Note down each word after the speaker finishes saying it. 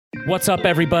What's up,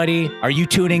 everybody? Are you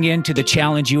tuning in to the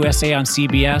Challenge USA on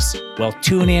CBS? Well,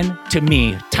 tune in to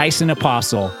me, Tyson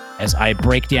Apostle, as I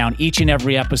break down each and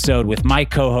every episode with my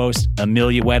co-host,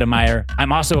 Amelia Wedemeyer.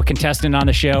 I'm also a contestant on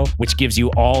the show, which gives you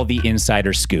all the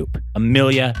insider scoop.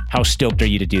 Amelia, how stoked are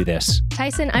you to do this?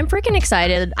 Tyson, I'm freaking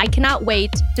excited. I cannot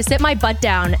wait to sit my butt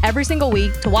down every single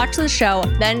week to watch the show,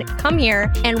 then come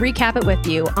here and recap it with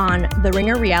you on the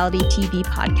Ringer Reality TV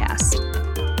podcast.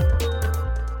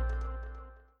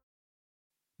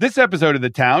 This episode of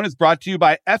The Town is brought to you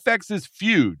by FX's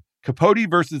Feud, Capote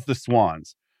versus the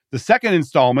Swans. The second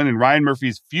installment in Ryan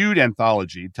Murphy's Feud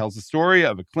anthology tells the story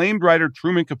of acclaimed writer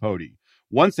Truman Capote,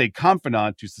 once a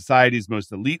confidant to society's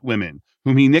most elite women,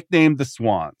 whom he nicknamed the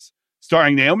Swans.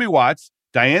 Starring Naomi Watts,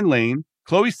 Diane Lane,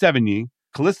 Chloe Sevigny,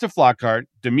 Callista Flockhart,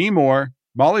 Demi Moore,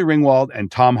 Molly Ringwald, and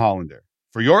Tom Hollander.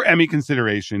 For your Emmy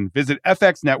consideration, visit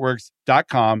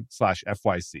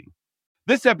fxnetworks.com/FYC.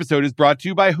 This episode is brought to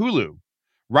you by Hulu.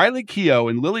 Riley Keough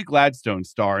and Lily Gladstone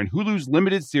star in Hulu's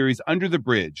limited series Under the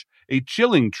Bridge, a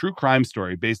chilling true crime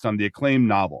story based on the acclaimed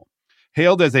novel.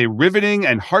 Hailed as a riveting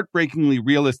and heartbreakingly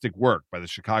realistic work by the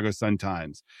Chicago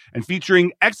Sun-Times, and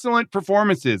featuring excellent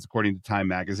performances, according to Time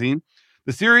magazine,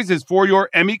 the series is for your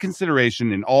Emmy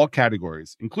consideration in all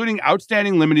categories, including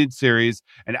Outstanding Limited Series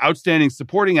and Outstanding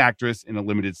Supporting Actress in a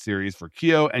Limited Series for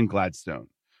Keough and Gladstone.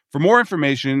 For more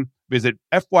information, visit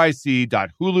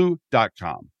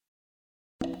fyc.hulu.com.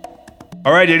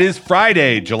 All right, it is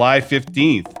Friday, July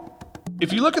 15th.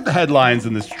 If you look at the headlines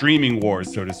in the streaming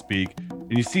wars, so to speak,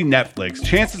 and you see Netflix,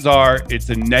 chances are it's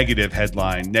a negative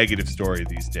headline, negative story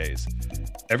these days.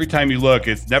 Every time you look,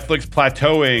 it's Netflix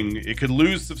plateauing. It could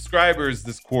lose subscribers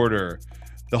this quarter.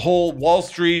 The whole Wall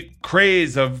Street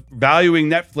craze of valuing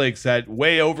Netflix at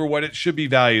way over what it should be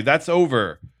valued, that's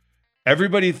over.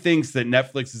 Everybody thinks that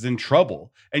Netflix is in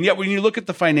trouble. And yet when you look at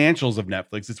the financials of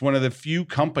Netflix, it's one of the few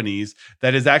companies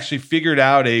that has actually figured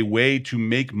out a way to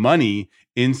make money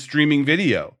in streaming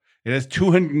video. It has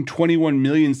 221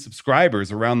 million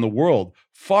subscribers around the world,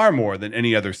 far more than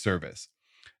any other service.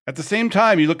 At the same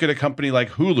time, you look at a company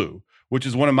like Hulu, which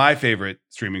is one of my favorite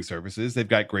streaming services. They've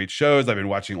got great shows. I've been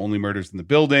watching Only Murders in the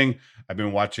Building. I've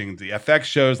been watching the FX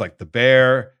shows like The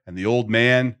Bear and The Old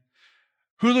Man.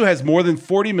 Hulu has more than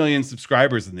 40 million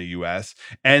subscribers in the US,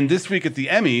 and this week at the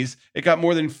Emmys, it got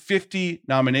more than 50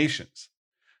 nominations.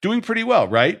 Doing pretty well,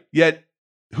 right? Yet,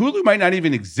 Hulu might not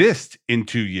even exist in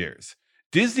 2 years.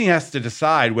 Disney has to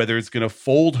decide whether it's going to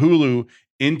fold Hulu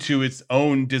into its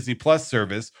own Disney Plus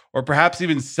service, or perhaps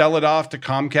even sell it off to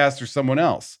Comcast or someone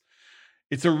else.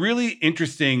 It's a really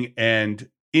interesting and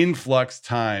influx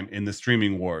time in the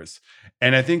streaming wars.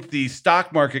 And I think the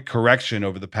stock market correction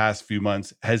over the past few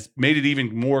months has made it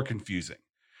even more confusing.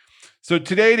 So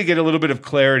today, to get a little bit of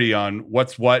clarity on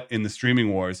what's what in the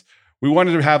streaming wars, we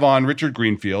wanted to have on Richard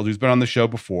Greenfield, who's been on the show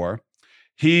before.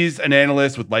 He's an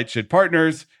analyst with Lightshed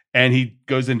Partners, and he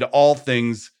goes into all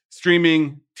things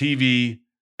streaming, TV,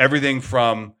 everything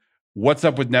from what's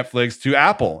up with Netflix to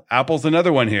Apple. Apple's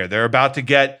another one here. They're about to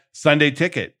get Sunday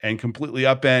Ticket and completely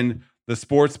upend the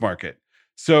sports market.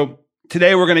 So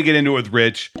today we're going to get into it with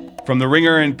Rich from The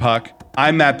Ringer and Puck.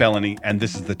 I'm Matt Bellany, and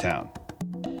this is The Town.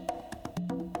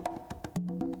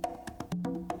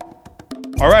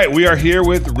 All right, we are here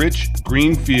with Rich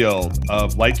Greenfield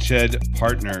of Lightshed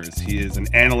Partners. He is an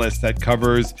analyst that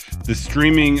covers the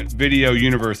streaming video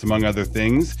universe, among other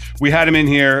things. We had him in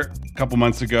here a couple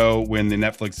months ago when the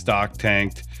Netflix stock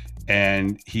tanked,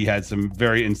 and he had some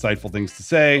very insightful things to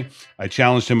say. I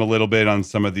challenged him a little bit on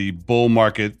some of the bull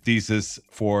market thesis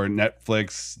for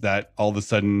Netflix that all of a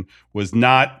sudden was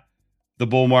not the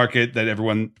bull market that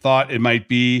everyone thought it might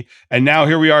be. And now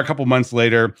here we are a couple months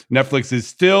later. Netflix is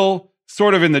still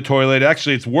sort of in the toilet.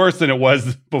 Actually, it's worse than it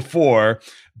was before.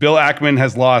 Bill Ackman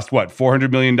has lost,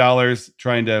 $400 million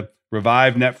trying to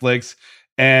revive Netflix.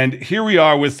 And here we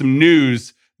are with some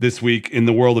news this week in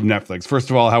the world of Netflix. First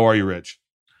of all, how are you, Rich?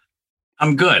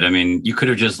 I'm good. I mean, you could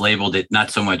have just labeled it not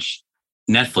so much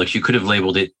Netflix. You could have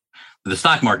labeled it the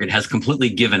stock market has completely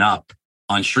given up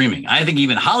on streaming. I think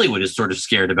even Hollywood is sort of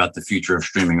scared about the future of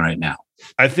streaming right now.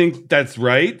 I think that's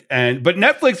right. But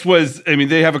Netflix was,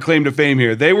 they have a claim to fame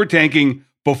here. They were tanking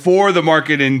before the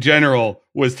market in general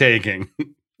was tanking.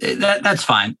 That's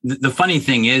fine. The funny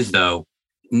thing is, though,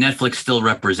 Netflix still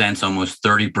represents almost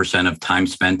 30% of time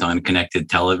spent on connected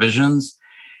televisions.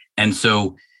 And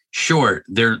so, sure,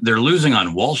 they're losing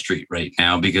on Wall Street right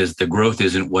now because the growth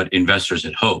isn't what investors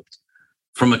had hoped.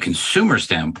 From a consumer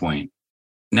standpoint,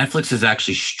 Netflix has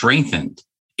actually strengthened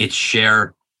its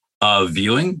share of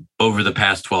viewing over the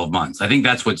past 12 months. I think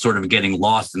that's what's sort of getting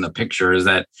lost in the picture is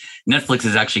that Netflix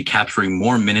is actually capturing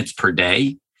more minutes per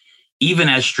day even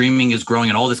as streaming is growing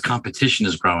and all this competition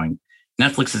is growing,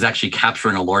 Netflix is actually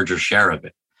capturing a larger share of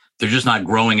it. They're just not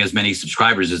growing as many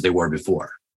subscribers as they were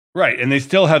before. Right. And they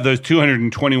still have those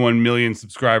 221 million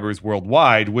subscribers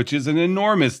worldwide, which is an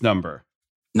enormous number.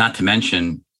 Not to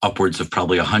mention upwards of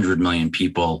probably 100 million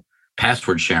people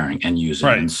password sharing and using.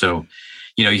 Right. And so,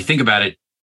 you think about it,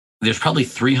 there's probably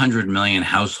 300 million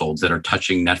households that are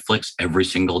touching Netflix every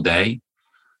single day,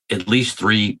 at least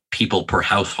 3 people per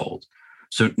household.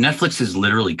 So Netflix is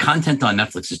literally, content on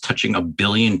Netflix is touching 1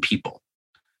 billion people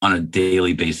on a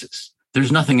daily basis.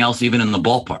 There's nothing else even in the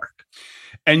ballpark.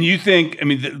 And you think,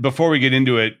 before we get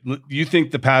into it, you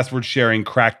think the password sharing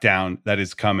crackdown that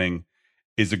is coming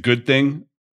is a good thing?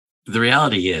 The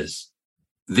reality is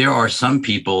there are some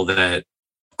people that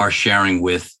are sharing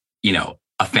with,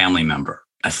 a family member,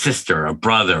 a sister, a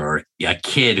brother, or a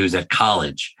kid who's at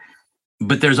college.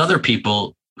 But there's other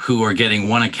people who are getting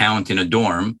one account in a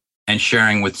dorm and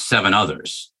sharing with 7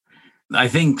 others. I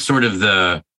think sort of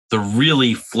the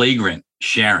really flagrant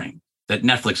sharing that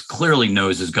Netflix clearly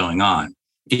knows is going on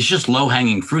is just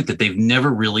low-hanging fruit that they've never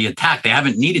really attacked. They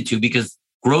haven't needed to because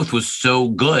growth was so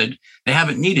good. They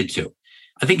haven't needed to.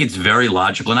 I think it's very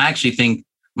logical. And I actually think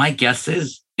my guess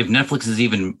is if Netflix is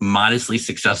even modestly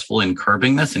successful in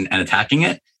curbing this and attacking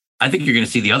it, I think you're going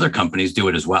to see the other companies do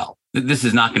it as well. This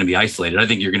is not going to be isolated. I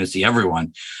think you're going to see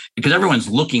everyone because everyone's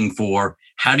looking for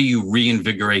how do you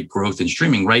reinvigorate growth in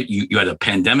streaming, right? You had a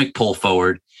pandemic pull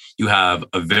forward. You have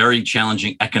a very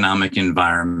challenging economic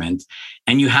environment,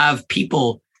 and you have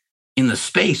people in the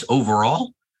space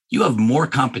overall. You have more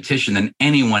competition than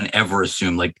anyone ever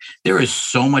assumed. Like there is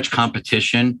so much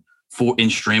competition in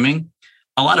streaming.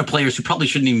 A lot of players who probably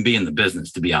shouldn't even be in the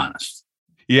business, to be honest.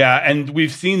 Yeah, and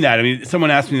we've seen that. Someone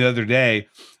asked me the other day,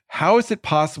 how is it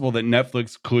possible that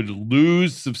Netflix could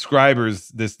lose subscribers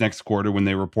this next quarter when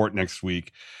they report next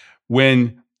week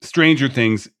when Stranger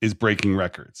Things is breaking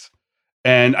records?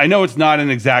 And I know it's not an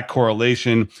exact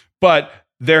correlation, but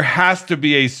there has to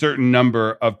be a certain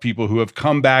number of people who have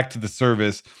come back to the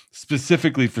service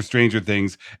specifically for Stranger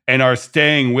Things and are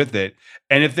staying with it.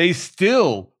 And if they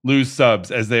still lose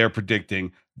subs as they are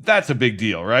predicting, that's a big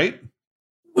deal, right?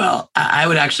 Well, I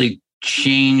would actually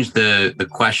change the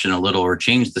question a little or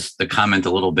change the comment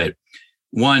a little bit.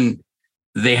 One,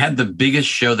 they had the biggest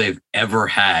show they've ever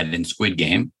had in Squid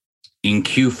Game in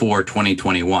Q4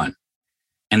 2021.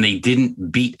 And they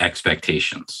didn't beat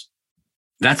expectations.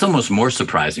 That's almost more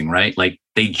surprising, right? Like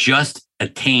they just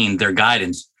attained their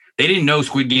guidance. They didn't know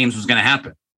Squid Games was going to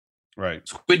happen. Right.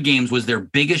 Squid Games was their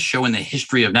biggest show in the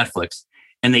history of Netflix,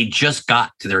 and they just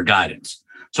got to their guidance.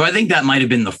 So I think that might have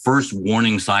been the first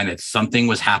warning sign that something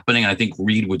was happening. And I think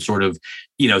Reed would sort of,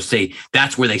 say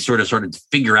that's where they sort of started to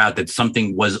figure out that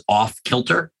something was off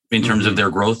kilter in terms of their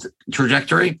growth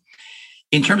trajectory.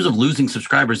 In terms of losing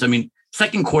subscribers,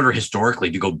 second quarter historically,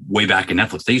 if you go way back in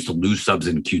Netflix, they used to lose subs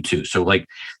in Q2. So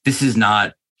this is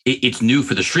not, it's new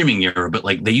for the streaming era, but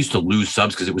they used to lose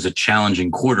subs because it was a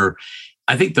challenging quarter.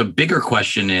 I think the bigger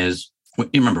question is,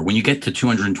 remember, when you get to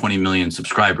 220 million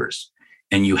subscribers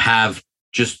and you have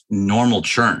just normal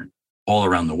churn all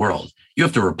around the world, you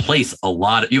have to replace you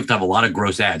have to have a lot of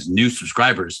gross adds, new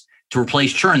subscribers to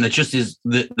replace churn. That just is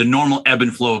the normal ebb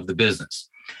and flow of the business.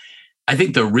 I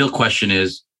think the real question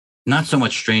is, not so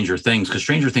much Stranger Things, because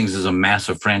Stranger Things is a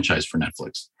massive franchise for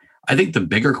Netflix. I think the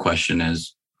bigger question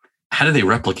is, how do they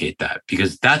replicate that?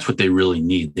 Because that's what they really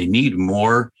need. They need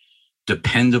more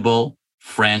dependable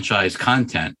franchise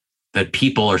content that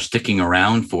people are sticking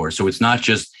around for. So it's not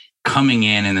just coming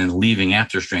in and then leaving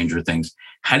after Stranger Things.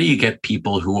 How do you get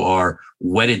people who are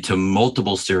wedded to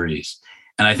multiple series?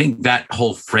 And I think that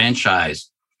whole franchise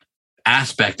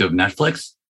aspect of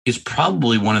Netflix is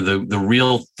probably one of the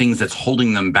real things that's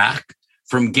holding them back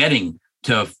from getting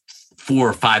to 400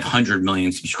 or 500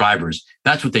 million subscribers.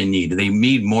 That's what they need. They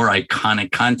need more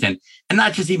iconic content, and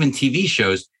not just even TV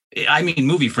shows.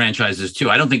 Movie franchises too.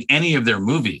 I don't think any of their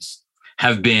movies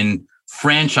have been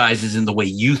franchises in the way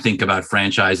you think about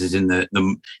franchises in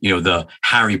the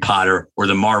Harry Potter or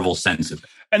the Marvel sense of it.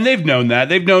 And they've known that.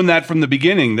 They've known that from the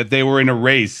beginning, that they were in a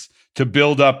race to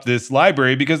build up this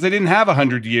library because they didn't have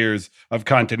 100 years of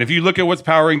content. If you look at what's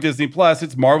powering Disney Plus,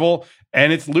 it's Marvel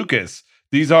and it's Lucas.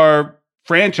 These are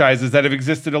franchises that have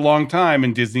existed a long time,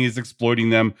 and Disney is exploiting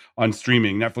them on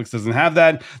streaming. Netflix doesn't have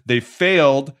that. They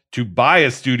failed to buy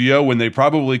a studio when they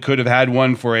probably could have had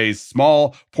one for a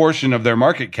small portion of their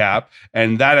market cap.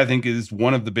 And that, I think, is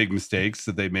one of the big mistakes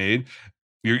that they made.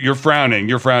 You're frowning.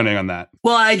 You're frowning on that.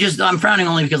 Well, I'm frowning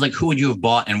only because who would you have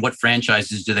bought and what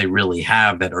franchises do they really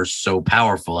have that are so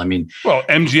powerful? Well,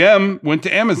 MGM went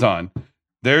to Amazon.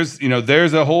 There's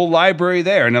a whole library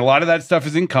there, and a lot of that stuff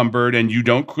is encumbered, and you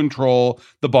don't control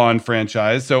the Bond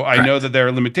franchise. So I know that there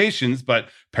are limitations, but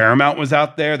Paramount was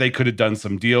out there. They could have done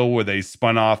some deal where they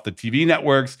spun off the TV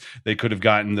networks. They could have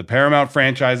gotten the Paramount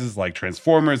franchises like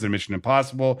Transformers and Mission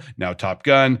Impossible, now Top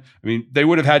Gun. I mean, they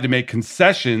would have had to make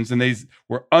concessions, and they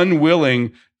were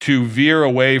unwilling to veer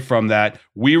away from that.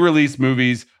 We release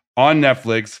movies on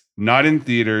Netflix, not in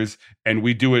theaters, and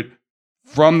we do it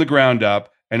from the ground up.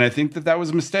 And I think that was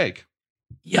a mistake.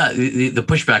 Yeah, the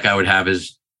pushback I would have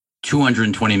is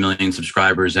 220 million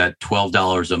subscribers at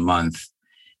 $12 a month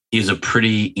is a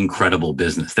pretty incredible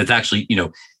business. That's actually,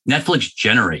 Netflix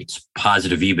generates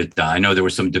positive EBITDA. I know there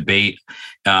was some debate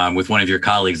with one of your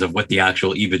colleagues of what the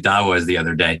actual EBITDA was the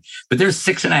other day, but there's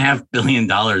 $6.5 billion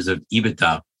of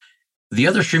EBITDA. The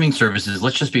other streaming services,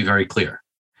 let's just be very clear.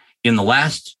 In the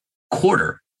last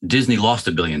quarter, Disney lost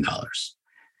 $1 billion.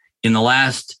 In the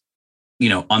last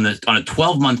on a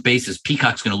 12-month basis,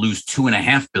 Peacock's going to lose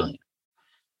 $2.5 billion.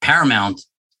 Paramount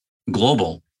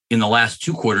Global in the last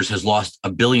 2 quarters has lost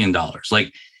 $1 billion.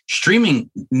 Like streaming,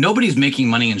 nobody's making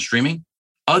money in streaming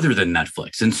other than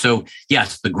Netflix. And so,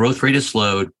 yes, the growth rate has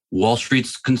slowed. Wall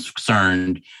Street's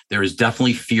concerned. There is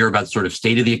definitely fear about sort of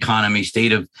state of the economy,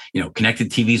 state of,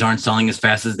 connected TVs aren't selling as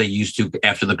fast as they used to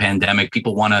after the pandemic.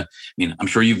 People want to, I'm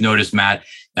sure you've noticed, Matt,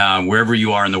 wherever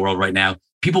you are in the world right now,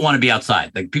 people want to be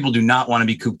outside. Like people do not want to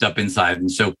be cooped up inside.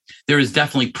 And so there is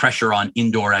definitely pressure on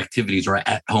indoor activities or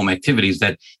at home activities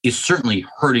that is certainly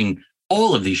hurting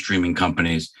all of these streaming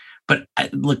companies. But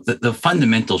look, the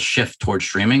fundamental shift towards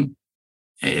streaming,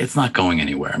 it's not going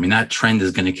anywhere. I mean, that trend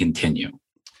is going to continue.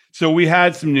 So we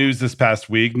had some news this past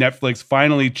week. Netflix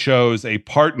finally chose a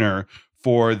partner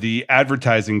for the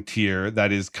advertising tier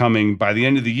that is coming by the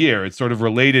end of the year. It's sort of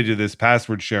related to this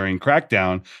password sharing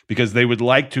crackdown because they would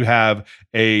like to have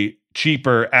a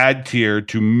cheaper ad tier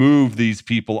to move these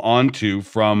people onto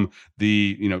from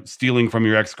the, stealing from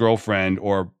your ex-girlfriend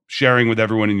or sharing with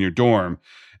everyone in your dorm.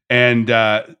 And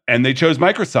they chose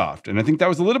Microsoft. And I think that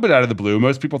was a little bit out of the blue.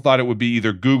 Most people thought it would be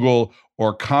either Google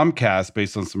or Comcast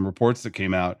based on some reports that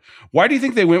came out. Why do you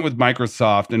think they went with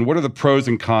Microsoft, and what are the pros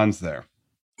and cons there?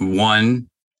 One,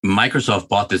 Microsoft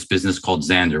bought this business called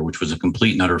Xandr, which was a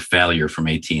complete and utter failure from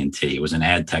AT&T. It was an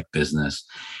ad tech business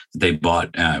they bought.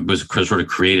 It was sort of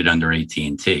created under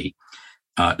AT&T.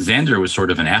 Xandr was sort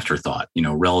of an afterthought,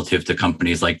 relative to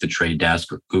companies like the Trade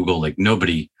Desk or Google. Like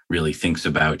nobody really thinks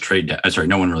about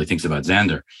no one really thinks about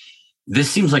Xandr. This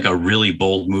seems like a really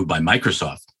bold move by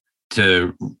Microsoft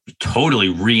to totally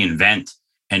reinvent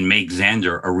and make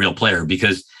Xandr a real player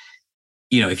because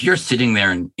if you're sitting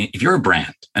there and if you're a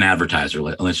brand, an advertiser,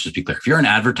 let's just be clear. If you're an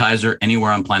advertiser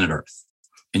anywhere on planet Earth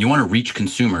and you want to reach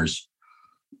consumers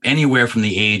anywhere from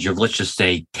the age of, let's just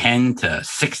say 10 to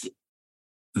 60,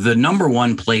 the number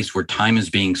one place where time is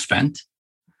being spent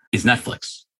is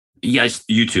Netflix. Yes,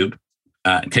 YouTube,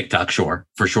 TikTok, sure,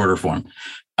 for shorter form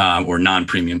or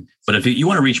non-premium. But if you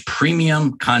want to reach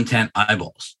premium content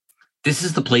eyeballs, this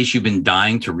is the place you've been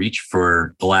dying to reach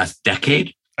for the last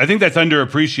decade. I think that's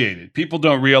underappreciated. People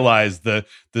don't realize the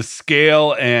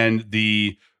scale and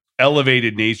the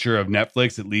elevated nature of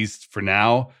Netflix, at least for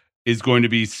now, is going to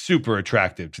be super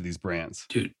attractive to these brands.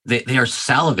 Dude, they are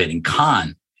salivating.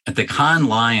 At the Cannes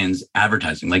Lions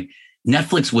advertising, like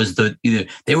Netflix was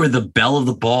they were the belle of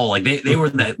the ball. Like they were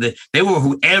they were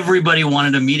who everybody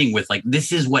wanted a meeting with. Like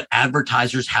this is what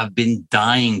advertisers have been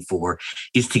dying for,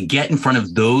 is to get in front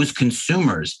of those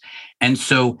consumers. And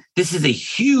so this is a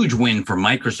huge win for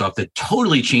Microsoft that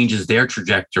totally changes their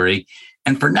trajectory.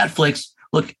 And for Netflix,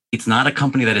 look, it's not a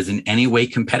company that is in any way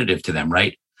competitive to them,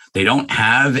 right? They don't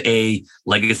have a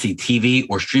legacy TV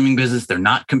or streaming business. They're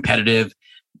not competitive.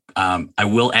 I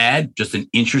will add just an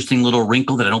interesting little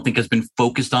wrinkle that I don't think has been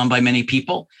focused on by many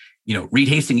people. Reed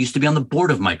Hastings used to be on the board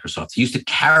of Microsoft. He used to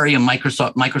carry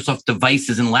Microsoft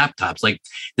devices and laptops. Like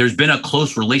there's been a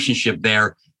close relationship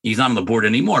there. He's not on the board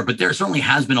anymore, but there certainly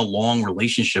has been a long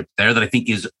relationship there that I think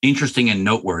is interesting and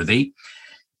noteworthy.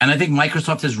 And I think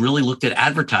Microsoft has really looked at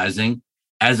advertising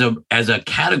as a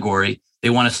category. They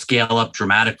want to scale up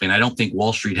dramatically. And I don't think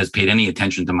Wall Street has paid any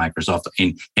attention to Microsoft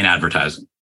in advertising.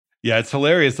 Yeah, it's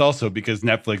hilarious also because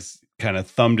Netflix kind of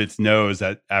thumbed its nose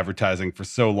at advertising for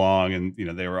so long. And,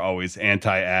 they were always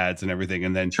anti-ads and everything.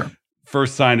 And then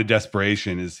first sign of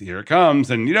desperation is here it comes.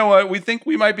 And you know what? We think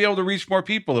we might be able to reach more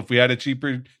people if we had a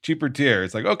cheaper tier.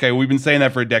 It's like, okay, we've been saying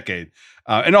that for a decade.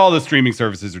 And all the streaming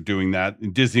services are doing that.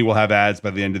 And Disney will have ads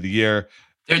by the end of the year.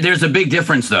 There's a big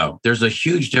difference, though. There's a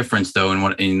huge difference, though,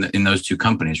 in those two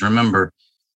companies. Remember,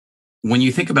 when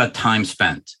you think about time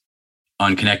spent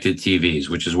on connected TVs,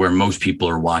 which is where most people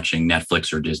are watching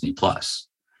Netflix or Disney Plus,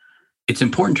 it's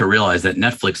important to realize that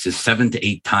Netflix is 7 to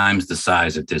 8 times the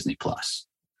size of Disney Plus.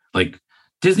 Like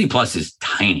Disney Plus is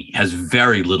tiny, has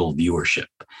very little viewership.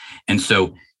 And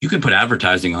so you can put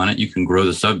advertising on it, you can grow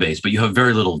the sub base, but you have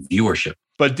very little viewership.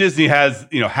 But Disney has,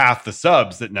 half the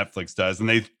subs that Netflix does, and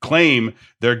they claim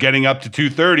they're getting up to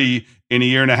 230 in a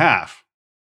year and a half.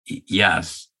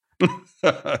 Yes.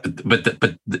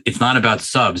 but it's not about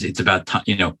subs. It's about,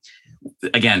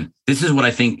 again, this is what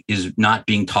I think is not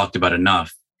being talked about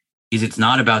enough, is it's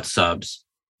not about subs.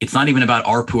 It's not even about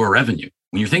ARPU or revenue.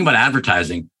 When you're thinking about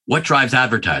advertising, what drives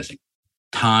advertising?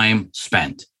 Time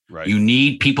spent. Right. You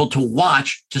need people to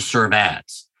watch to serve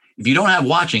ads. If you don't have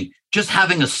watching, just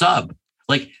having a sub,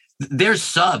 like there's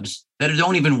subs that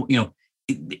don't even,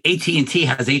 AT&T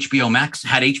has had HBO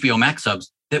Max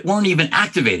subs that weren't even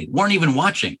activated, weren't even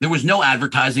watching. There was no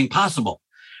advertising possible,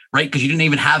 right? Because you didn't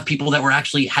even have people that were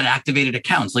actually had activated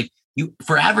accounts. Like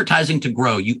for advertising to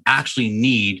grow, you actually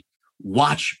need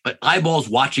eyeballs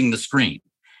watching the screen.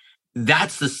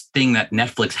 That's the thing that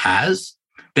Netflix has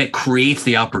that creates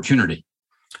the opportunity.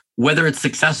 Whether it's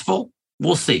successful,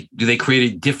 we'll see. Do they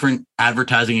create a different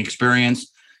advertising experience?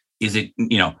 Is it,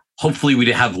 hopefully we'd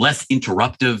have less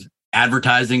interruptive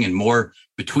advertising and more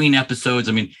between episodes.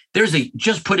 I mean,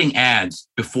 just putting ads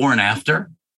before and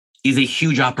after is a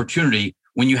huge opportunity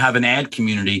when you have an ad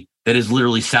community that is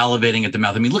literally salivating at the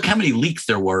mouth. I mean, look how many leaks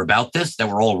there were about this that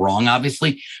were all wrong,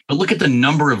 obviously, but look at the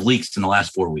number of leaks in the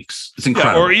last 4 weeks. It's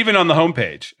incredible. Yeah, or even on the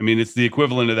homepage. I mean, it's the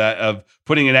equivalent of that, of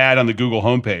putting an ad on the Google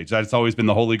homepage. That's always been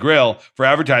the holy grail for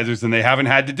advertisers, and they haven't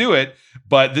had to do it.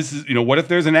 But this is, what if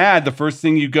there's an ad, the first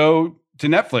thing you go to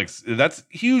Netflix? That's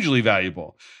hugely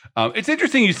valuable. It's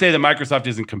interesting you say that Microsoft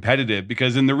isn't competitive,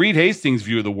 because in the Reed Hastings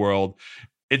view of the world,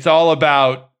 it's all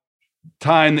about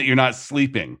time that you're not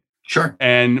sleeping. Sure.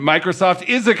 And Microsoft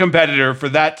is a competitor for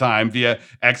that time via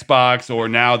Xbox, or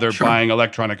now they're buying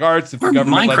Electronic Arts if the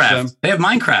government lets them. They have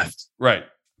Minecraft. Right.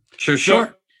 Sure.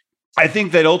 So I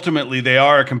think that ultimately they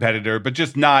are a competitor, but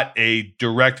just not a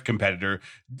direct competitor.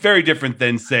 Very different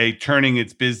than, say, turning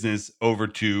its business over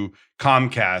to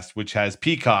Comcast, which has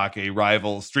Peacock, a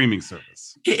rival streaming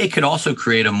service. It could also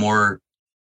create a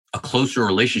closer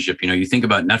relationship. You think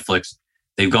about Netflix,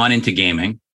 they've gone into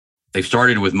gaming. They've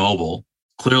started with mobile.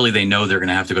 Clearly, they know they're going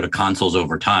to have to go to consoles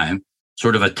over time.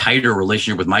 Sort of a tighter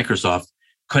relationship with Microsoft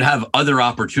could have other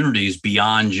opportunities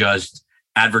beyond just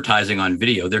advertising on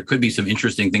video. There could be some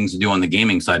interesting things to do on the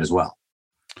gaming side as well.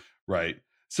 Right.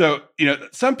 So,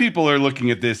 some people are looking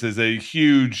at this as a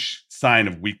huge sign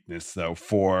of weakness, though,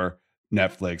 for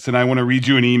Netflix. And I want to read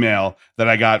you an email that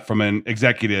I got from an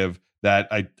executive that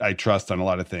I trust on a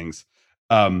lot of things.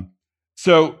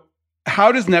 So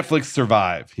how does Netflix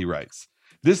survive? He writes.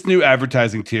 This new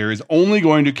advertising tier is only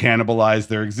going to cannibalize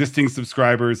their existing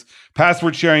subscribers.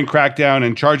 Password sharing crackdown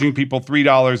and charging people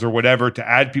 $3 or whatever to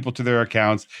add people to their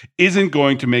accounts isn't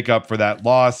going to make up for that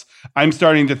loss. I'm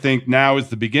starting to think now is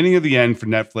the beginning of the end for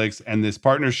Netflix, and this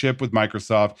partnership with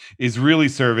Microsoft is really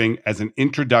serving as an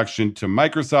introduction to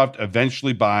Microsoft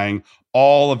eventually buying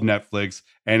all of Netflix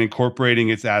and incorporating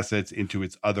its assets into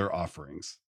its other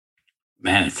offerings.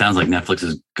 Man, it sounds like Netflix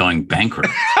is going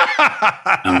bankrupt.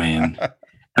 I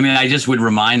mean, I just would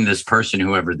remind this person,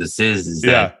 whoever this is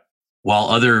that while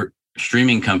other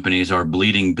streaming companies are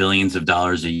bleeding billions of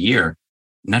dollars a year,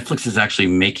 Netflix is actually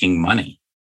making money.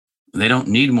 They don't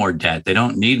need more debt. They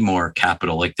don't need more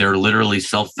capital. Like, they're literally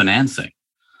self-financing.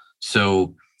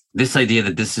 So this idea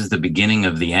that this is the beginning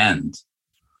of the end,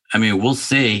 I mean, we'll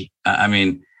see.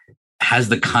 Has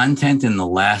the content in the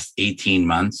last 18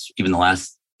 months, even the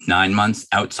last 9 months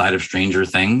outside of Stranger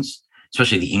Things,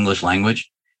 especially the English language,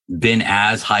 been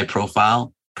as high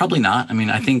profile? Probably not. I mean,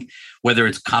 I think whether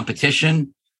it's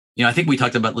competition, I think we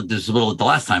talked about this a little the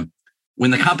last time.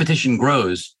 When the competition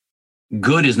grows,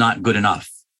 good is not good enough.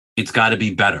 It's got to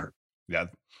be better. Yeah.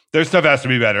 Their stuff has to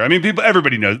be better. I mean,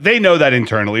 everybody knows. They know that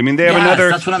internally. I mean, they have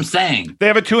that's what I'm saying. They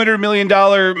have a $200 million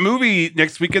movie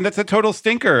next weekend. That's a total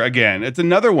stinker again. It's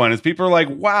another one. As people are like,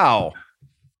 wow.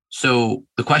 So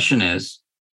the question is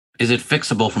it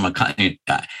fixable from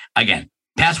again,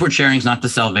 password sharing is not the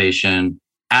salvation.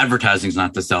 Advertising is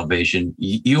not the salvation.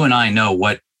 You and I know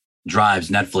what drives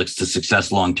Netflix to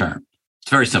success long-term. It's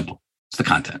very simple. It's the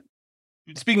content.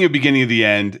 Speaking of beginning of the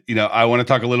end, I want to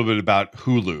talk a little bit about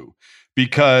Hulu,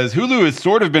 because Hulu has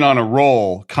sort of been on a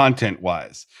roll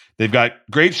content-wise. They've got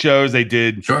great shows. They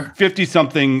did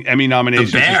 50-something Emmy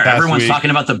nominations. The Bear. Everyone's talking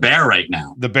about The Bear right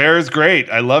now. The Bear is great.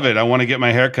 I love it. I want to get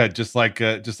my hair cut just like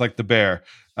The Bear.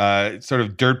 Sort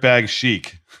of dirtbag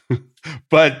chic.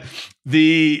 But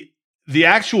the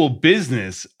actual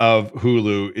business of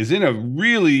Hulu is in a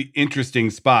really interesting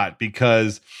spot,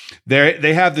 because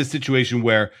they have this situation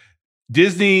where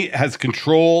Disney has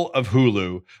control of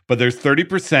Hulu, but there's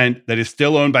 30% that is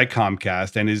still owned by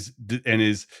Comcast and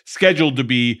is scheduled to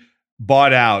be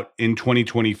bought out in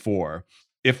 2024,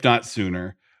 if not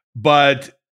sooner.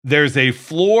 But there's a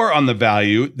floor on the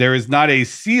value. There is not a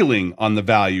ceiling on the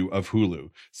value of Hulu.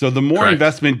 So the more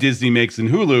investment Disney makes in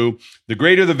Hulu, the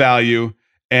greater the value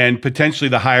and potentially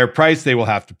the higher price they will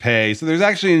have to pay. So there's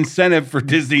actually an incentive for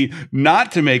Disney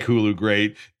not to make Hulu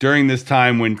great during this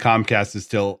time when Comcast is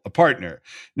still a partner.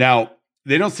 Now,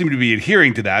 they don't seem to be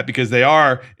adhering to that because they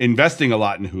are investing a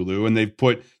lot in Hulu and they've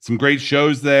put some great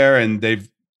shows there and they've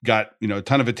got, a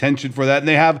ton of attention for that. And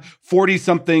they have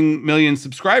 40-something million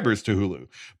subscribers to Hulu.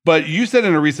 But you said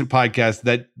in a recent podcast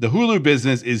that the Hulu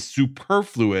business is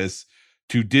superfluous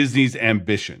to Disney's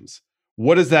ambitions.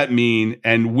 What does that mean?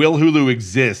 And will Hulu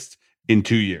exist in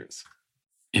 2 years?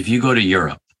 If you go to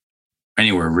Europe,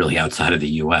 anywhere really outside of the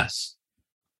US,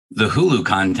 the Hulu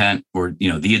content or,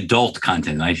 the adult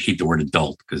content, and I hate the word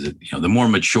adult because, the more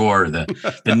mature, the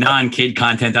non-kid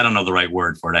content, I don't know the right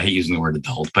word for it. I hate using the word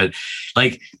adult, but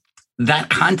like that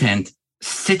content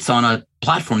sits on a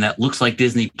platform that looks like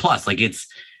Disney Plus. Like it's,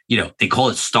 they call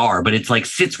it Star, but it's like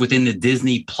sits within the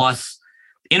Disney Plus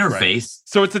interface. Right.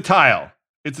 So it's a tile.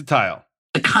 It's a tile.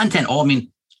 The content,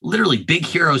 literally Big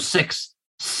Hero 6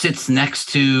 sits next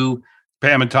to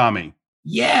Pam and Tommy.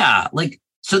 Yeah.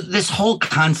 So this whole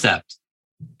concept,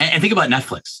 and think about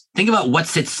Netflix. Think about what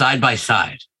sits side by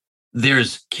side.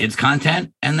 There's kids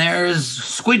content and there's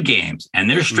Squid Games and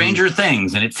there's Stranger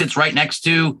Things. And it sits right next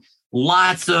to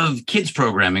lots of kids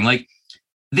programming. Like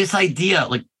this idea,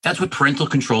 that's what parental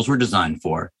controls were designed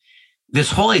for.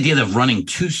 This whole idea of running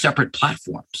two separate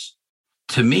platforms,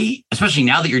 to me, especially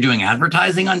now that you're doing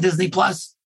advertising on Disney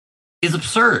Plus, is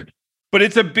absurd. But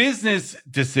it's a business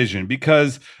decision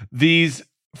because these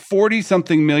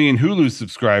 40-something million Hulu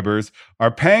subscribers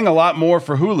are paying a lot more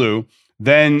for Hulu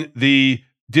than the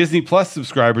Disney Plus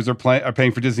subscribers are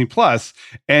paying for Disney Plus.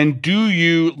 And do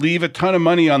you leave a ton of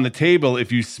money on the table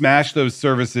if you smash those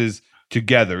services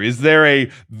together? Is there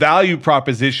a value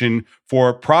proposition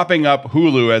for propping up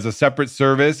Hulu as a separate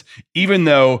service, even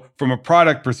though from a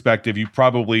product perspective, you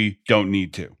probably don't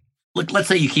need to? Look, let's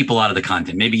say you keep a lot of the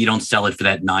content. Maybe you don't sell it for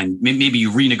that maybe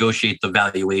you renegotiate the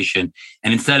valuation.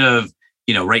 And instead of,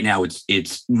 right now it's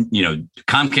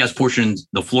Comcast portions,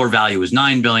 the floor value is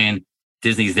 $9 billion.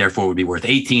 Disney's therefore would be worth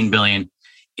 $18 billion.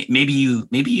 Maybe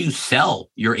you sell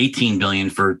your $18 billion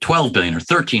for $12 billion or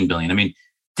 $13 billion. I mean,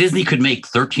 Disney could make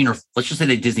let's just say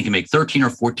that Disney can make $13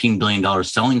 or $14 billion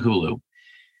selling Hulu,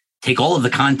 take all of the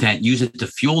content, use it to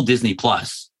fuel Disney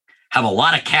Plus, have a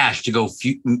lot of cash to go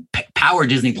power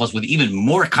Disney Plus with even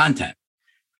more content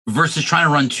versus trying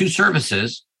to run two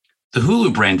services. The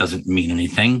Hulu brand doesn't mean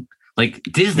anything. Like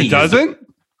Disney doesn't.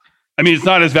 I mean, it's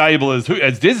not as valuable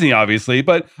as Disney, obviously,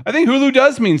 but I think Hulu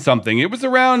does mean something. It was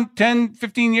around 10,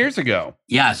 15 years ago.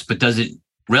 Yes, but does it,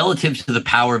 relative to the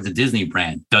power of the Disney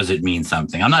brand, does it mean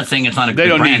something? I'm not saying it's not a good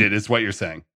brand. They don't need it, is what you're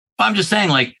saying. I'm just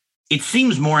saying, it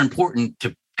seems more important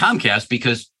to Comcast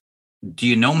because do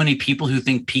you know many people who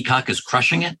think Peacock is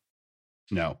crushing it?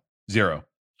 No, zero.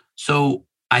 So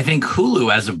I think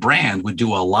Hulu as a brand would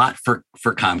do a lot for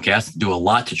Comcast, do a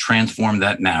lot to transform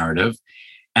that narrative.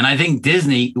 And I think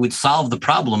Disney would solve the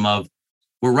problem of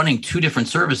we're running two different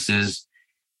services.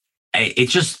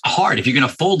 It's just hard. If you're going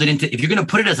to fold it if you're going to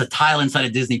put it as a tile inside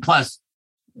of Disney Plus,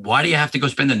 why do you have to go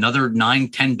spend another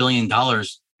 $9-10 billion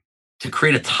to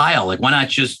create a tile? Why not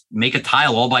just make a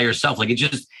tile all by yourself?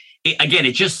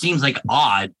 It just seems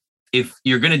odd if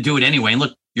you're going to do it anyway. And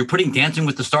look, you're putting Dancing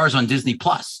with the Stars on Disney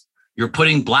Plus. You're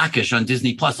putting Blackish on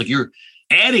Disney Plus. You're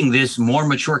adding this more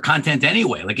mature content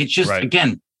anyway. It's just,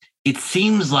 again, it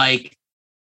seems like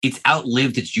it's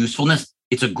outlived its usefulness.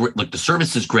 It's the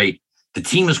service is great. The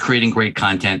team is creating great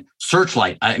content.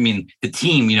 Searchlight, the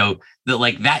team,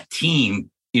 that team,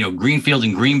 Greenfield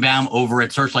and Greenbaum over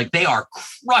at Searchlight, they are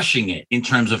crushing it in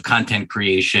terms of content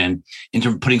creation, in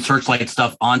terms of putting Searchlight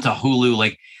stuff onto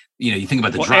Hulu. You think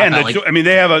about the dropout.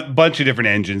 They have a bunch of different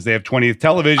engines. They have 20th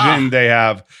Television. They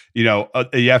have, the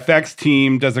FX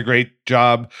team does a great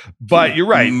job. But you're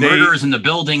right. Murders in the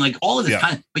Building, all of this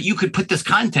content. But you could put this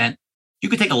content, you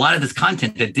could take a lot of this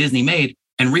content that Disney made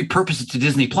and repurpose it to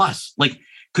Disney Plus.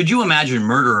 Could you imagine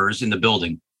Murderers in the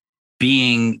Building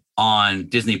being on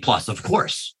Disney Plus? Of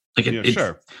course.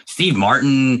 Sure. Steve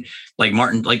Martin,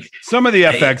 some of the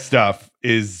FX stuff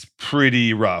is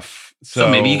pretty rough. So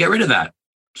maybe you get rid of that.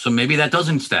 So maybe that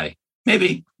doesn't stay.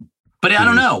 Maybe. But I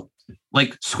don't know.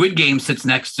 Squid Game sits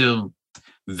next to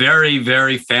very,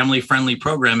 very family-friendly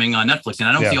programming on Netflix. And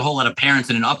I don't see a whole lot of parents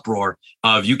in an uproar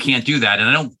of you can't do that. And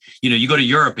I don't, you go to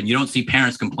Europe and you don't see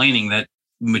parents complaining that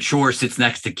mature sits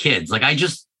next to kids. Like I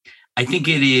think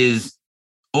it is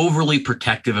overly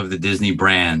protective of the Disney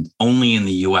brand only in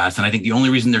the US. And I think the only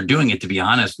reason they're doing it, to be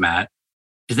honest, Matt,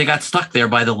 is they got stuck there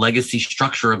by the legacy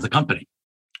structure of the company.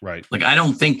 Right. Like, I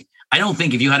don't think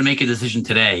if you had to make a decision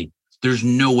today, there's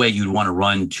no way you'd want to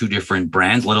run two different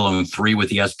brands, let alone three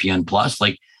with ESPN Plus.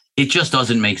 Like, it just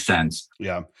doesn't make sense.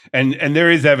 Yeah. And there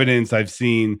is evidence I've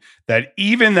seen that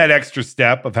even that extra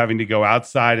step of having to go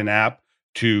outside an app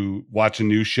to watch a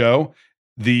new show,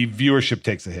 the viewership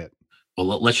takes a hit.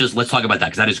 Well, let's talk about that,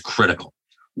 because that is critical.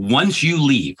 Once you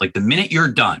leave, like the minute you're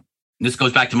done, and this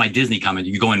goes back to my Disney comment,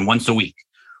 you go in once a week.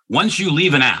 Once you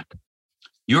leave an app,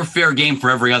 you're fair game for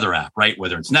every other app, right?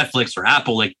 Whether it's Netflix or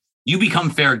Apple, like you become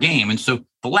fair game. And so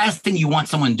the last thing you want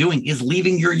someone doing is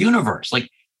leaving your universe. Like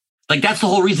that's the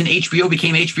whole reason HBO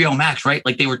became HBO Max, right?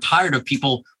 Like they were tired of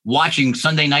people watching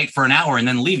Sunday night for an hour and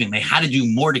then leaving. They had to do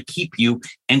more to keep you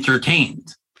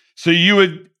entertained. So you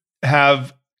would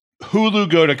have Hulu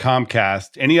go to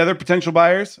Comcast. Any other potential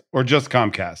buyers or just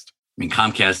Comcast? I mean,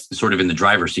 Comcast is sort of in the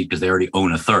driver's seat because they already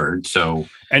own a third. So,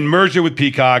 and merge it with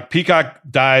Peacock. Peacock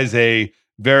dies a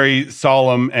very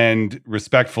solemn and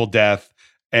respectful death,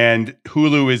 and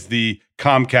Hulu is the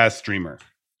Comcast streamer.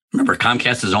 Remember,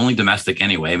 Comcast is only domestic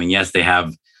anyway. I mean, yes, they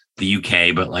have the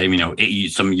UK, but like,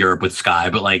 some Europe with Sky,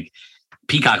 but like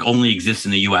Peacock only exists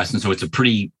in the US. And so it's a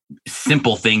pretty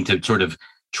simple thing to sort of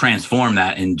transform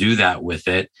that and do that with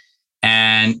it.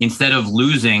 And instead of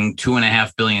losing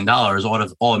 $2.5 billion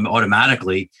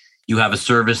automatically, you have a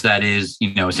service that is,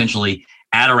 essentially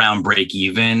at around break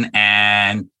even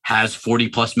and has 40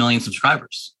 plus million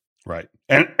subscribers. Right.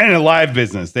 And a live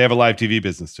business. They have a live TV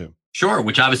business too. Sure,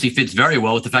 which obviously fits very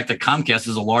well with the fact that Comcast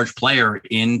is a large player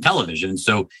in television.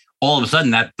 So all of a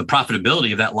sudden that the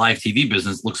profitability of that live TV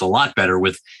business looks a lot better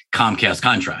with Comcast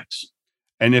contracts.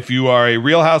 And if you are a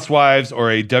Real Housewives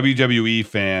or a WWE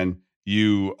fan,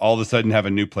 you all of a sudden have a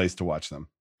new place to watch them.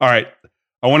 All right.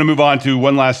 I want to move on to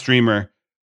one last streamer,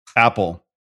 Apple,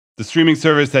 the streaming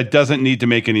service that doesn't need to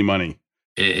make any money.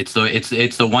 It's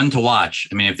the one to watch.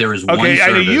 I mean, if there is one service.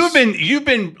 I know you've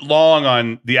been long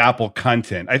on the Apple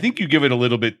content. I think you give it a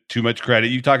little bit too much credit.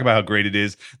 You talk about how great it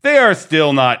is. They are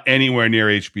still not anywhere near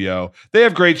HBO. They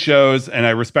have great shows, and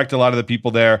I respect a lot of the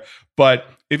people there. But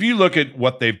if you look at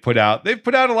what they've put out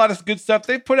a lot of good stuff.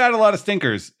 They've put out a lot of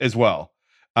stinkers as well.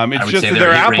 It's just that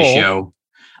their Apple ratio.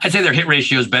 I'd say their hit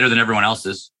ratio is better than everyone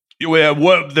else's.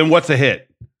 Then what's a hit?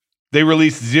 They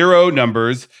release zero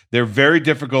numbers. They're very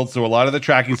difficult, so a lot of the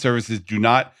tracking services do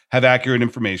not have accurate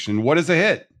information. What is a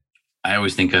hit? I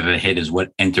always think of a hit as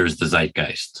what enters the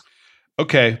zeitgeist.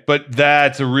 Okay, but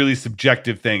that's a really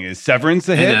subjective thing. Is Severance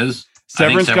a hit? It is.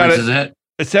 Severance is a hit.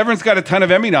 Severance got a ton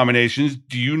of Emmy nominations.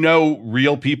 Do you know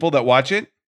real people that watch it?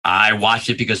 I watched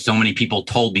it because so many people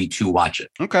told me to watch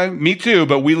it. Okay, me too,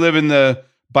 but we live in the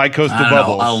bi-coastal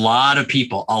bubbles. A lot of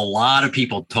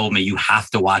people told me you have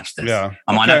to watch this. Yeah.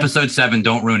 I'm on episode 7.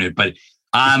 Don't ruin it, but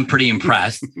I'm pretty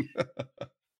impressed.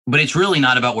 But it's really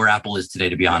not about where Apple is today,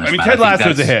 to be honest. I mean, Ted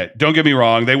Lasso's a hit. Don't get me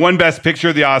wrong. They won Best Picture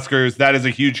at the Oscars. That is a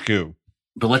huge coup.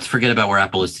 But let's forget about where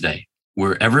Apple is today.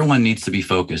 Where everyone needs to be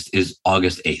focused is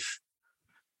August 8th.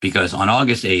 Because on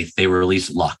August 8th, they release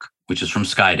Luck, which is from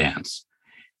Skydance.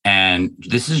 And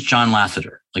this is John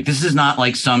Lasseter. Like, this is not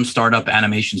like some startup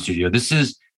animation studio. This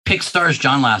is Pixar's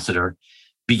John Lasseter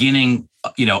beginning,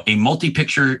 a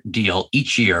multi-picture deal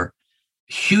each year.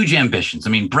 Huge ambitions. I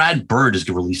mean, Brad Bird is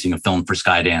releasing a film for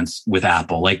Skydance with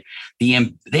Apple. Like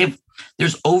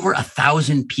there's over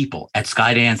 1,000 people at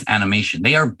Skydance Animation.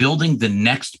 They are building the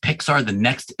next Pixar. The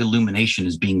next Illumination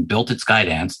is being built at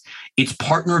Skydance. It's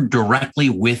partnered directly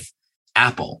with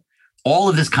Apple. All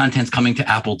of this content's coming to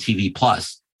Apple TV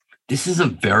Plus. This is a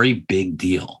very big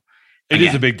deal. It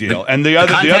is a big deal. And the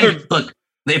other look,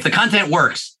 if the content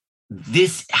works,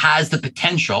 this has the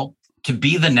potential to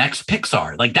be the next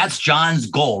Pixar. Like, that's John's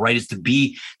goal, right? Is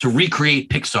to recreate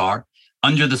Pixar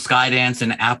under the Skydance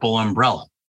and Apple umbrella.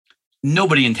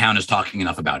 Nobody in town is talking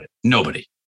enough about it. Nobody.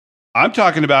 I'm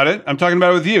talking about it. I'm talking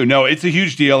about it with you. No, it's a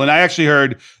huge deal. And I actually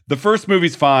heard the first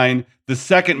movie's fine. The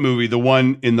second movie, the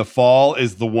one in the fall,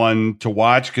 is the one to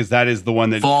watch, because that is the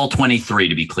one that... Fall 23,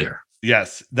 to be clear.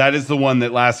 Yes, that is the one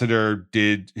that Lasseter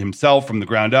did himself from the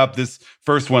ground up. This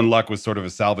first one, Luck, was sort of a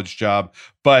salvage job.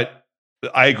 But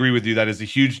I agree with you. That is a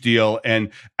huge deal. And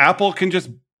Apple can just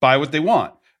buy what they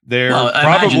want.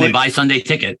 Imagine they buy Sunday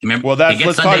Ticket. Remember,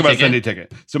 let's talk about Sunday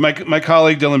Ticket. So my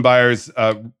colleague Dylan Byers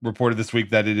reported this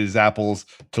week that it is Apple's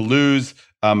to lose.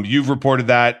 You've reported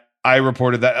that. I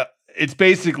reported that. It's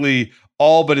basically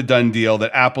all but a done deal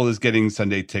that Apple is getting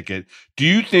Sunday Ticket. Do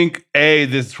you think,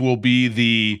 this will be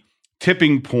the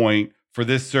tipping point for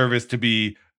this service to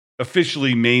be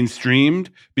officially mainstreamed?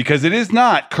 Because it is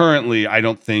not currently, I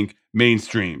don't think,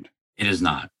 mainstreamed. It is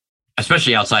not.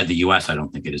 Especially outside the US, I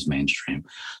don't think it is mainstream.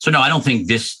 So no, I don't think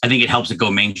I think it helps it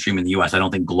go mainstream in the US. I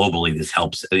don't think globally this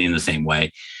helps in the same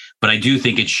way. But I do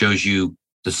think it shows you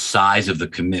the size of the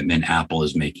commitment Apple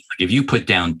is making. Like if you put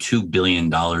down $2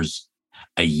 billion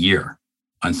a year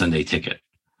on Sunday Ticket,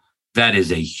 that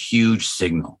is a huge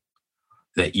signal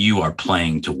that you are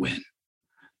playing to win.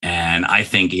 And I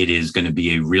think it is going to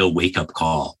be a real wake-up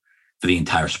call for the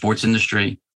entire sports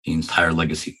industry, the entire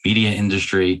legacy media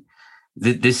industry.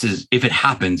 This is, if it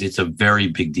happens, it's a very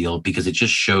big deal because it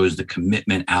just shows the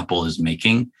commitment Apple is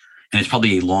making. And it's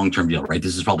probably a long-term deal, right?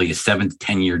 This is probably a 7 to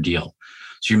 10 year deal.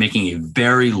 So you're making a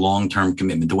very long-term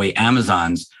commitment. The way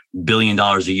Amazon's $1 billion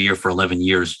a year for 11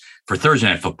 years for Thursday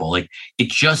Night Football, like it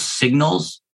just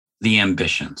signals the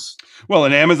ambitions. Well,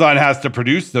 and Amazon has to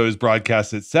produce those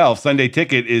broadcasts itself. Sunday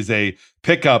Ticket is a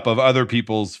pickup of other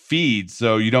people's feeds,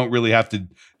 so you don't really have to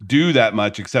do that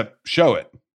much except show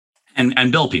it.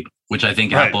 And bill people, which I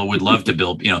think Apple would love to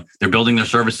build. You know, they're building their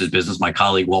services business. My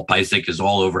colleague, Walt Piecyk, is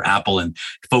all over Apple and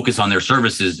focus on their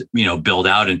services, build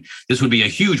out. And this would be a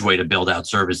huge way to build out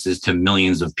services to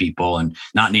millions of people, and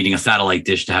not needing a satellite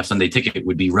dish to have Sunday Ticket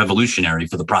would be revolutionary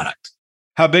for the product.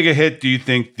 How big a hit do you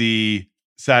think the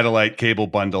satellite cable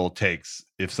bundle takes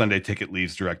if Sunday Ticket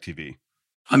leaves DirecTV?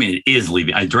 I mean, it is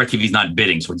leaving. DirecTV is not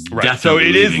bidding, so it's definitely So it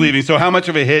leaving. is leaving. So how much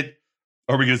of a hit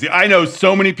are we going to see? I know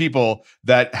so many people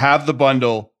that have the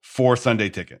bundle for Sunday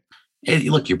Ticket. Hey,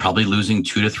 look, you're probably losing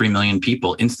 2 to 3 million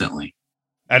people instantly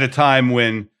at a time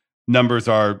when numbers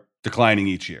are declining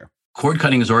each year. Cord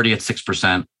cutting is already at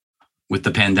 6%. With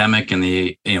the pandemic and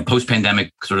the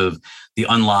post-pandemic sort of the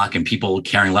unlock and people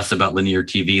caring less about linear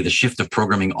TV, the shift of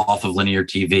programming off of linear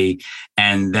TV,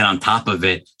 and then on top of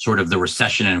it, sort of the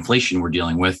recession and inflation we're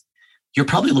dealing with, you're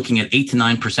probably looking at 8 to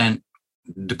 9%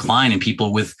 decline in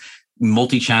people with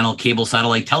multi-channel cable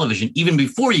satellite television, even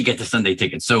before you get to Sunday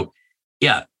Tickets. So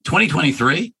yeah,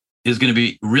 2023 is going to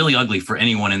be really ugly for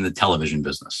anyone in the television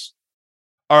business.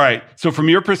 All right. So from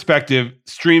your perspective,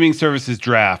 streaming services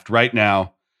draft right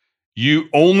now, you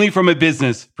only from a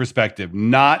business perspective,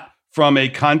 not from a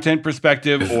content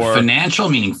perspective or financial,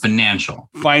 meaning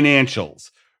financials.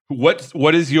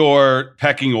 What is your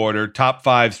pecking order? Top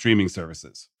 5 streaming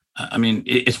services. I mean,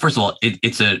 it's first of all, I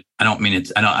don't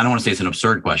want to say it's an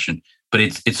absurd question, but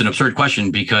it's an absurd question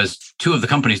because 2 of the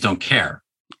companies don't care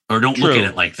or don't look at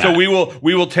it like that. So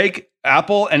we will take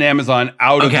Apple and Amazon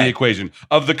out of the equation.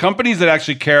 Of the companies that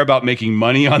actually care about making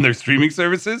money on their streaming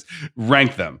services,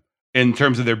 rank them in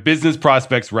terms of their business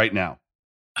prospects right now.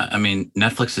 I mean,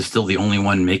 Netflix is still the only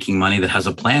one making money that has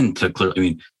a plan to clearly. I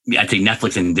mean, I'd say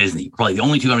Netflix and Disney, probably the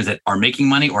only 2 companies that are making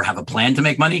money or have a plan to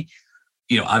make money.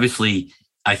 Obviously,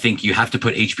 I think you have to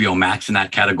put HBO Max in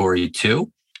that category too.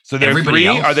 So they're 3?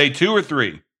 Are they 2 or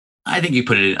 3? I think you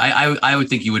put it in. I would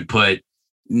think you would put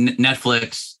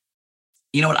Netflix.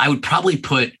 You know what? I would probably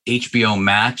put HBO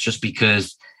Max just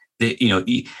because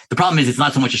the problem is it's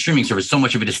not so much a streaming service. So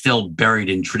much of it is still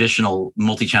buried in traditional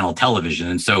multi-channel television.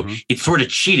 And so it's sort of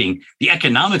cheating. The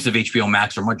economics of HBO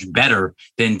Max are much better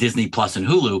than Disney Plus and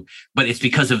Hulu, but it's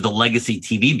because of the legacy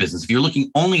TV business. If you're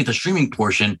looking only at the streaming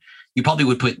portion, you probably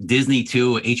would put Disney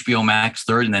 2, HBO Max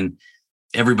 3rd, and then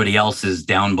everybody else is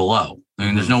down below. I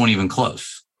mean, there's no one even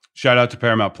close. Shout out to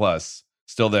Paramount Plus.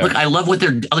 Still there. Look, I love what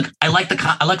they're look. I like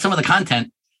some of the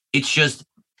content. It's just,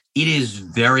 it is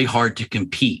very hard to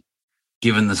compete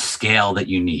given the scale that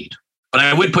you need. But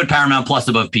I would put Paramount Plus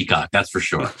above Peacock. That's for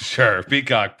sure. Sure.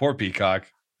 Peacock. Poor Peacock.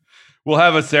 We'll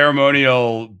have a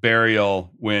ceremonial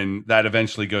burial when that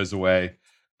eventually goes away.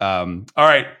 All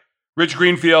right. Rich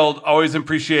Greenfield, always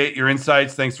appreciate your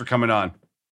insights. Thanks for coming on.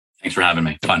 Thanks for having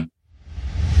me. Fun.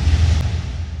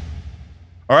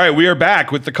 All right. We are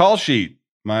back with the call sheet,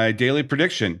 my daily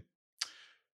prediction.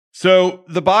 So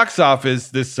the box office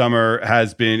this summer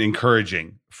has been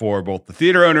encouraging for both the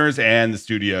theater owners and the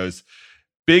studios.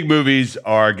 Big movies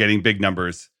are getting big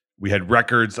numbers. We had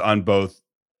records on both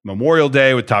Memorial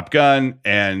Day with Top Gun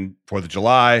and 4th of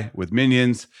July with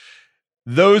Minions.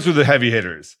 Those were the heavy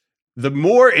hitters. The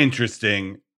more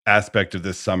interesting aspect of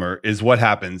this summer is what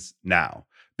happens now,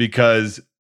 because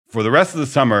for the rest of the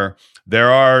summer,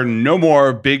 there are no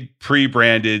more big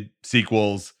pre-branded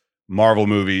sequels, Marvel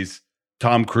movies,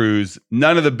 Tom Cruise.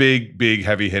 None of the big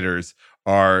heavy hitters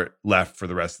are left for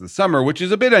the rest of the summer, which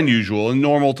is a bit unusual. In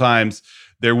normal times,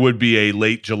 there would be a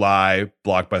late July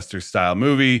blockbuster style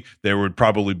movie. There would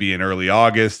probably be an early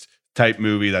August type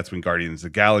movie. That's when Guardians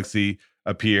of the Galaxy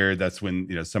appeared. That's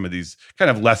when, some of these kind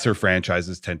of lesser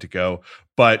franchises tend to go.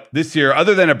 But this year,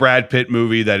 other than a Brad Pitt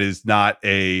movie that is not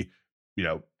a,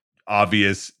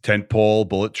 obvious tentpole.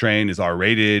 Bullet Train is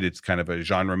R-rated. It's kind of a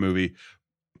genre movie.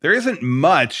 There isn't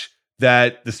much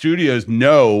that the studios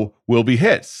know will be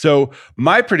hits. So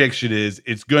my prediction is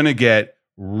it's going to get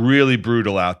really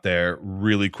brutal out there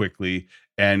really quickly.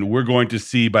 And we're going to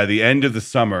see by the end of the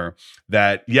summer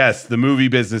that, yes, the movie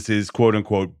business is quote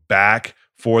unquote back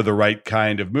for the right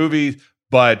kind of movies.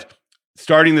 But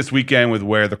starting this weekend with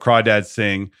Where the Crawdads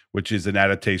Sing, which is an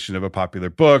adaptation of a popular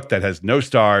book that has no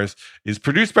stars, is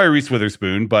produced by Reese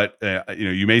Witherspoon. But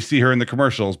you may see her in the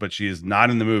commercials, but she is not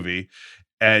in the movie.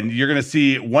 And you're going to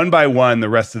see one by one the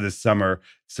rest of this summer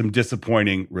some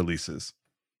disappointing releases.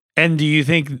 And do you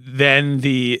think then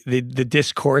the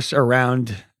discourse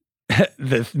around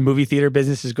the movie theater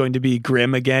business is going to be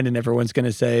grim again, and everyone's going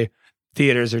to say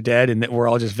theaters are dead and that we're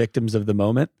all just victims of the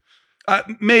moment?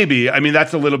 Maybe. I mean,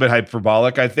 that's a little bit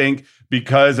hyperbolic, I think,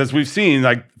 because as we've seen,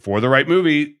 like for the right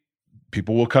movie,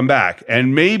 people will come back.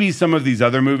 And maybe some of these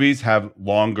other movies have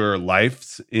longer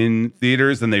lives in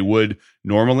theaters than they would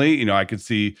normally. You know, I could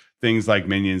see things like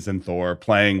Minions and Thor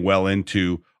playing well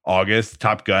into August.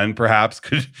 Top Gun perhaps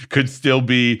could still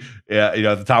be at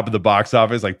the top of the box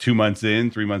office like 2 months in,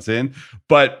 3 months in.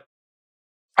 But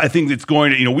I think it's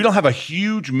going to, we don't have a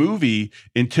huge movie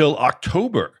until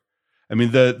October. I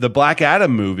mean, the Black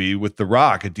Adam movie with The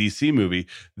Rock, a DC movie,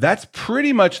 that's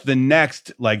pretty much the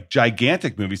next like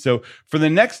gigantic movie. So for the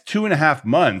next 2.5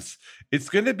 months, it's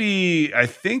going to be, I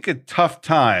think, a tough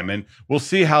time. And we'll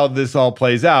see how this all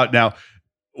plays out. Now,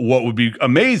 what would be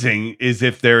amazing is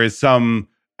if there is some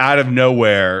out of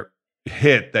nowhere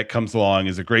hit that comes along,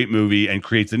 is a great movie and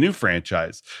creates a new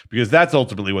franchise, because that's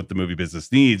ultimately what the movie business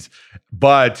needs.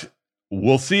 But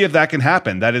we'll see if that can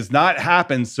happen. That has not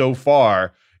happened so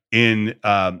far in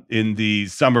the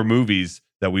summer movies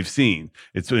that we've seen.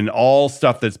 It's been all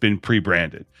stuff that's been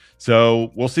pre-branded.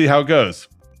 So we'll see how it goes.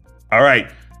 All right.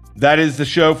 That is the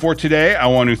show for today. I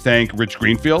want to thank Rich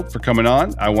Greenfield for coming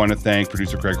on. I want to thank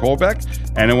producer Craig Holbeck,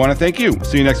 and I want to thank you.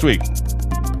 See you next week.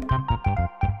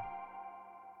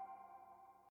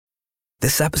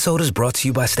 This episode is brought to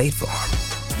you by State Farm.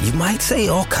 You might say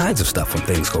all kinds of stuff when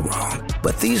things go wrong,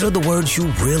 but these are the words you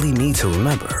really need to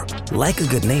remember. Like a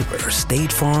good neighbor,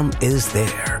 State Farm is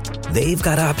there. They've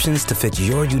got options to fit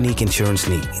your unique insurance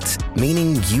needs,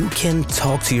 meaning you can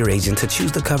talk to your agent to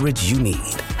choose the coverage you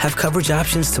need, have coverage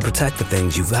options to protect the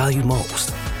things you value most,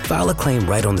 file a claim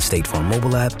right on the State Farm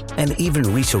mobile app, and even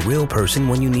reach a real person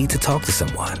when you need to talk to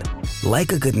someone.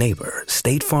 Like a good neighbor,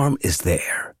 State Farm is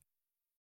there.